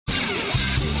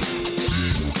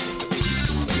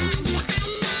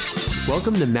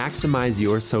Welcome to Maximize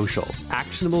Your Social,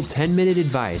 actionable 10-minute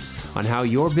advice on how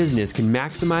your business can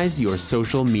maximize your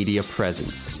social media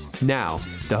presence. Now,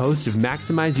 the host of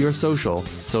Maximize Your Social,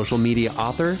 social media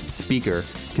author, speaker,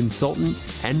 consultant,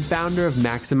 and founder of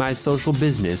Maximize Social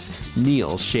Business,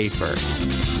 Neal Schaffer.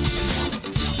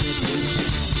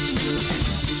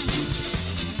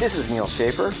 This is Neal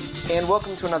Schaffer, and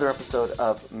welcome to another episode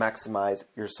of Maximize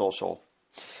Your Social.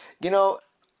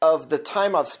 Of the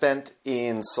time I've spent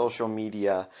in social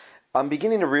media, I'm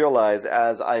beginning to realize,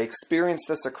 as I experience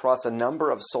this across a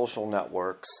number of social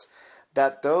networks,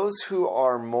 that those who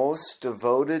are most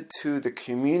devoted to the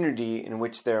community in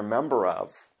which they're a member of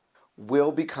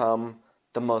will become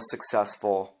the most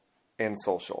successful in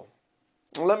social.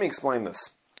 Let me explain this.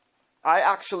 I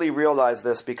actually realized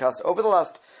this because over the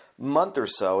last month or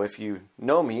so, if you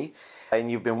know me and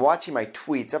you've been watching my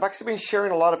tweets, I've actually been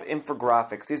sharing a lot of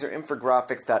infographics. These are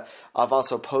infographics that I've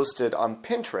also posted on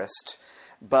Pinterest,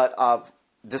 but I've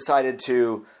decided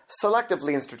to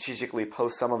selectively and strategically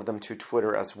post some of them to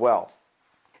Twitter as well.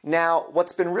 Now,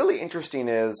 what's been really interesting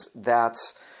is that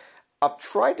I've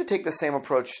tried to take the same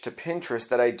approach to Pinterest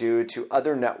that I do to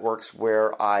other networks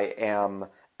where I am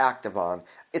active on.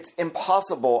 It's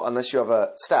impossible, unless you have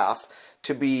a staff,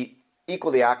 to be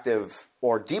equally active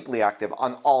or deeply active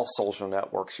on all social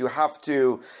networks. You have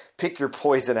to pick your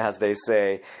poison, as they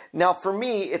say. Now, for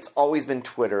me, it's always been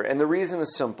Twitter, and the reason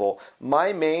is simple.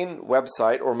 My main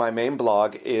website or my main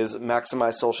blog is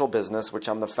Maximize Social Business, which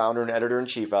I'm the founder and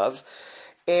editor-in-chief of.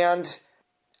 And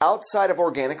outside of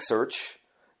organic search,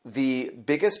 the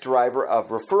biggest driver of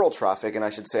referral traffic, and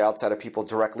I should say outside of people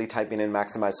directly typing in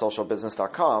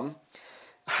MaximizeSocialBusiness.com,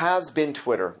 has been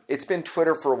Twitter. It's been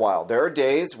Twitter for a while. There are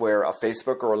days where a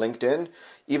Facebook or a LinkedIn,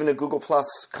 even a Google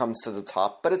Plus comes to the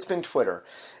top, but it's been Twitter.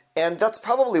 And that's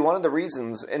probably one of the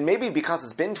reasons, and maybe because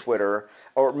it's been Twitter,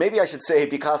 or maybe I should say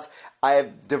because I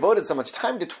have devoted so much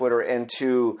time to Twitter and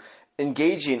to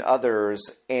engaging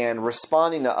others and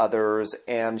responding to others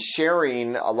and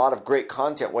sharing a lot of great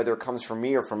content, whether it comes from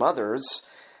me or from others,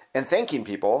 and thanking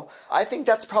people. I think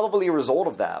that's probably a result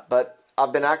of that. But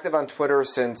I've been active on Twitter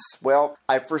since,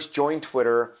 I first joined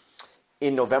Twitter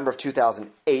in November of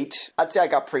 2008. I'd say I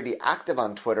got pretty active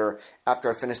on Twitter after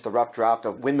I finished the rough draft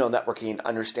of Windmill Networking,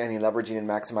 Understanding, Leveraging, and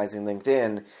Maximizing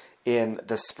LinkedIn in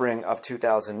the spring of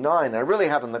 2009. I really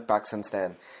haven't looked back since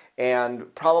then.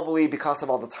 And probably because of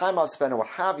all the time I've spent and what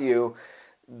have you,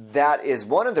 that is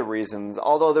one of the reasons,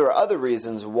 although there are other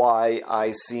reasons why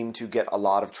I seem to get a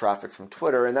lot of traffic from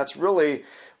Twitter. And that's really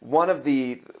one of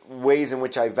the ways in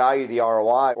which I value the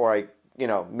ROI, or I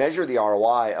measure the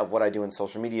ROI of what I do in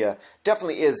social media,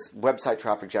 definitely is website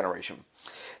traffic generation.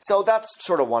 So that's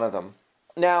sort of one of them.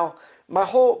 Now, my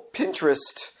whole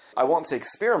Pinterest, I won't say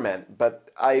experiment, but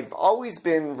I've always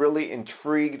been really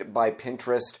intrigued by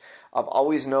Pinterest. I've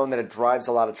always known that it drives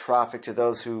a lot of traffic to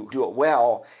those who do it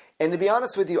well. And to be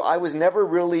honest with you, I was never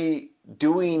really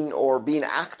doing or being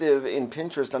active in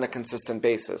Pinterest on a consistent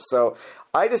basis. So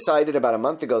I decided about a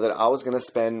month ago that I was going to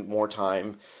spend more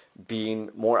time being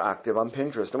more active on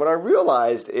Pinterest. And what I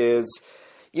realized is,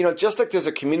 just like there's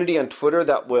a community on Twitter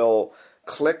that will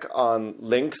click on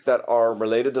links that are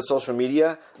related to social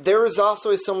media, there is also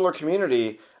a similar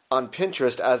community on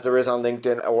Pinterest as there is on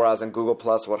LinkedIn or as on Google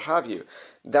Plus, what have you.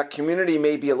 That community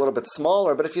may be a little bit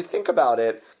smaller, but if you think about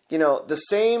it, the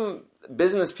same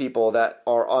business people that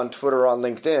are on Twitter or on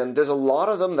LinkedIn, there's a lot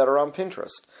of them that are on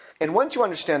Pinterest. And once you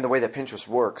understand the way that Pinterest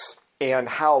works and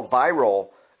how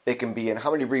viral it can be and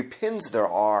how many repins there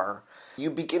are, you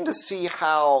begin to see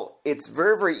how it's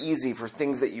very, very easy for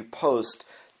things that you post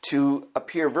to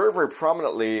appear very, very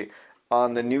prominently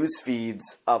on the news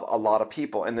feeds of a lot of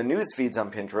people. And the news feeds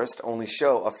on Pinterest only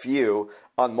show a few.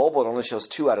 On mobile, it only shows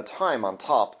 2 at a time on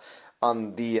top.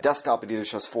 On the desktop, it either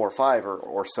shows 4 or 5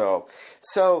 or so.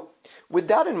 So with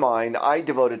that in mind, I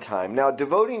devoted time. Now,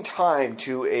 devoting time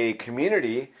to a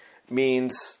community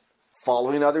means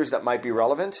following others that might be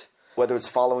relevant, whether it's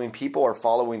following people or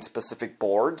following specific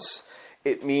boards.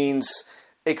 It means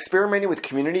experimenting with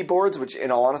community boards, which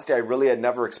in all honesty I really had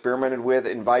never experimented with,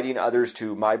 inviting others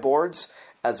to my boards,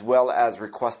 as well as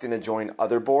requesting to join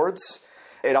other boards.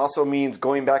 It also means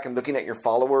going back and looking at your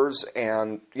followers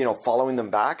and, following them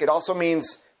back. It also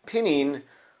means pinning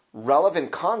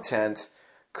relevant content,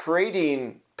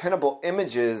 creating pinnable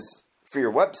images for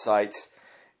your website,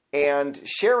 and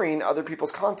sharing other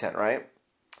people's content, right?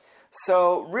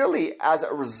 So really, as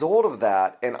a result of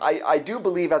that, and I do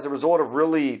believe as a result of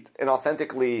really and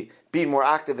authentically being more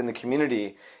active in the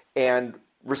community and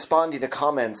responding to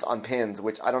comments on pins,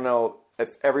 which I don't know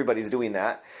if everybody's doing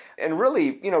that, and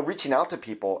really, reaching out to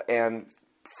people and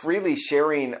freely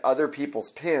sharing other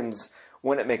people's pins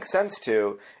when it makes sense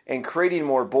to, and creating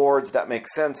more boards that make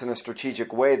sense in a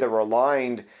strategic way that are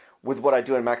aligned with what I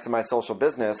do in Maximize Social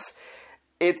Business.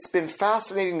 It's been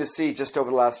fascinating to see just over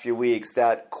the last few weeks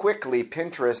that quickly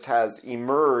Pinterest has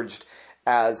emerged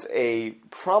as a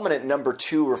prominent number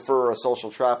 2 referrer of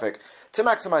social traffic to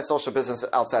Maximize Social Business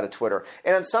outside of Twitter.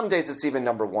 And on some days it's even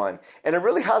number 1. And it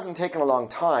really hasn't taken a long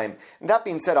time. And that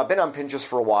being said, I've been on Pinterest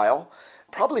for a while.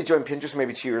 Probably joined Pinterest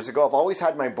maybe 2 years ago. I've always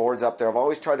had my boards up there. I've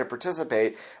always tried to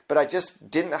participate, but I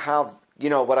just didn't have,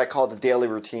 what I call the daily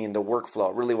routine, the workflow.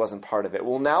 It really wasn't part of it.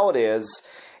 Well, now it is.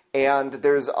 And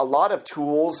there's a lot of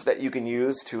tools that you can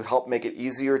use to help make it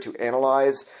easier to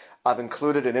analyze. I've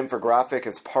included an infographic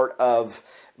as part of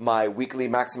my weekly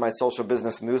Maximize Social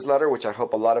Business newsletter, which I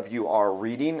hope a lot of you are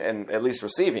reading and at least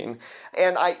receiving.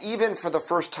 And I even, for the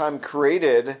first time,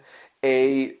 created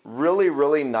a really,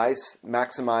 really nice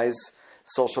Maximize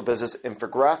Social Business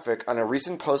infographic on a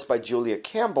recent post by Julia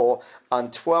Campbell on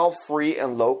 12 free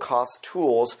and low-cost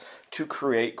tools to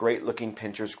create great-looking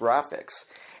Pinterest graphics.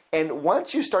 And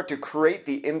once you start to create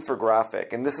the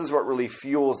infographic, and this is what really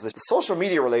fuels the social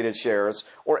media related shares,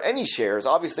 or any shares,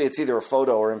 obviously it's either a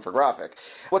photo or infographic.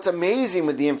 What's amazing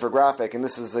with the infographic, and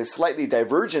this is a slightly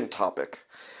divergent topic,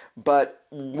 but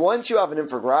once you have an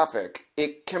infographic,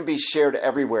 it can be shared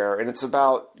everywhere, and it's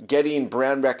about getting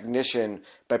brand recognition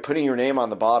by putting your name on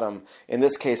the bottom. In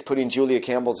this case, putting Julia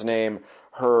Campbell's name,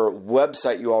 her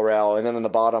website URL, and then on the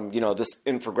bottom, this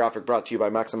infographic brought to you by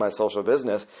Maximize Social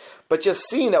Business. But just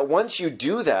seeing that once you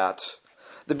do that,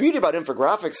 the beauty about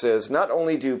infographics is not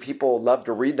only do people love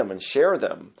to read them and share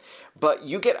them, but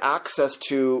you get access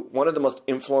to one of the most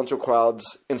influential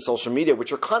crowds in social media,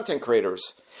 which are content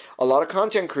creators. A lot of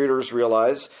content creators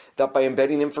realize that by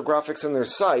embedding infographics in their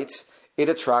sites, it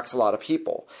attracts a lot of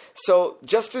people. So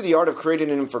just through the art of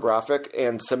creating an infographic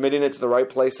and submitting it to the right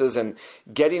places and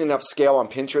getting enough scale on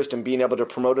Pinterest and being able to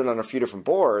promote it on a few different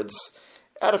boards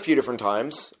at a few different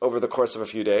times over the course of a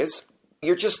few days,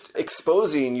 you're just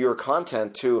exposing your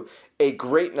content to a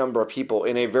great number of people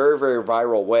in a very, very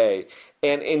viral way.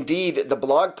 And indeed, the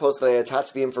blog post that I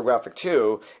attached the infographic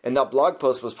to, and that blog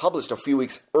post was published a few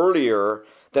weeks earlier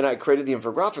than I created the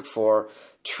infographic for,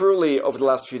 truly over the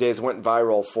last few days went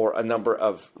viral for a number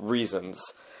of reasons.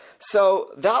 So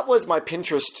that was my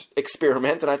Pinterest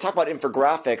experiment, and I talk about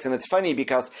infographics, and it's funny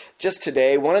because just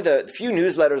today, one of the few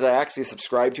newsletters I actually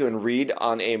subscribe to and read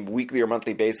on a weekly or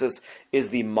monthly basis is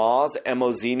the Moz,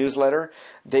 M-O-Z newsletter.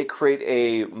 They create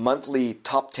a monthly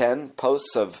top 10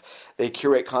 posts they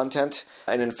curate content,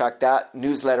 and in fact that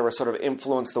newsletter has sort of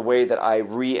influenced the way that I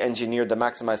re-engineered the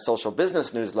Maximize Social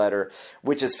Business newsletter,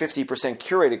 which is 50%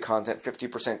 curated content,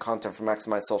 50% content from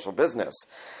Maximize Social Business.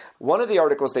 One of the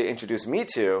articles they introduced me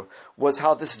to was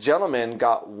how this gentleman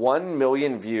got 1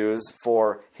 million views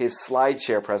for his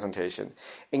SlideShare presentation.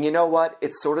 And you know what?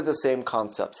 It's sort of the same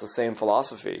concepts, the same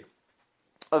philosophy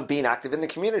of being active in the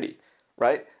community,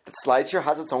 right? That SlideShare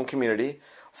has its own community.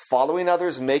 Following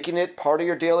others, making it part of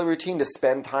your daily routine to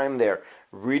spend time there,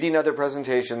 reading other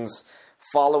presentations,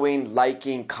 following,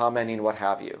 liking, commenting, what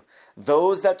have you.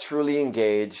 Those that truly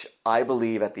engage, I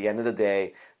believe, at the end of the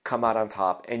day, come out on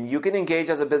top. And you can engage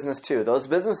as a business too. Those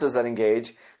businesses that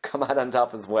engage come out on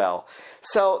top as well.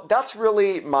 So that's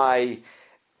really my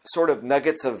sort of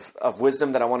nuggets of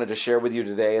wisdom that I wanted to share with you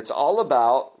today. It's all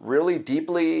about really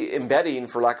deeply embedding,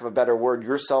 for lack of a better word,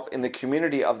 yourself in the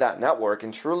community of that network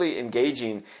and truly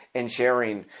engaging and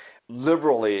sharing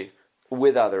liberally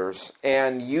with others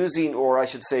and using, or I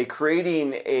should say,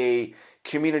 creating a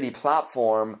community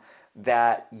platform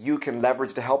that you can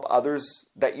leverage to help others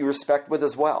that you respect with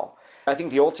as well. I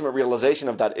think the ultimate realization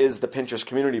of that is the Pinterest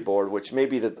Community Board, which may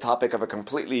be the topic of a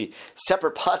completely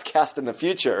separate podcast in the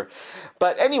future.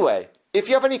 But anyway, if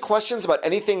you have any questions about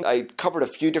anything, I covered a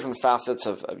few different facets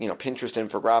of Pinterest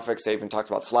infographics. I even talked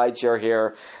about SlideShare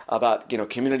here, about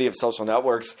community of social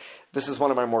networks. This is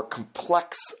one of my more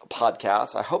complex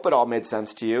podcasts. I hope it all made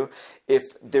sense to you. If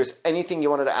there's anything you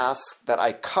wanted to ask that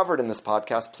I covered in this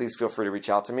podcast, please feel free to reach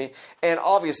out to me. And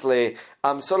obviously,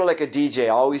 I'm sort of like a DJ,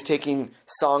 always taking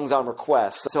songs on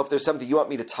request. So if there's something you want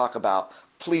me to talk about,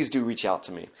 please do reach out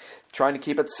to me. Trying to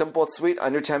keep it simple and sweet,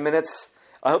 under 10 minutes.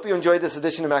 I hope you enjoyed this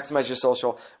edition of Maximize Your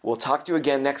Social. We'll talk to you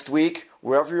again next week.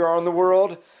 Wherever you are in the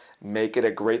world, make it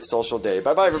a great social day.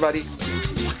 Bye-bye, everybody.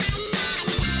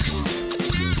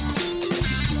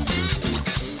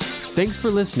 Thanks for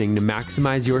listening to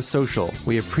Maximize Your Social.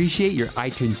 We appreciate your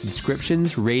iTunes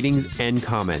subscriptions, ratings, and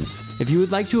comments. If you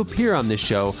would like to appear on this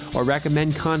show or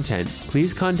recommend content,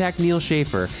 please contact Neal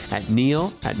Schaffer at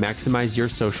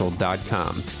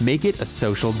neal@maximizeyoursocial.com. Make it a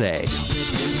social day.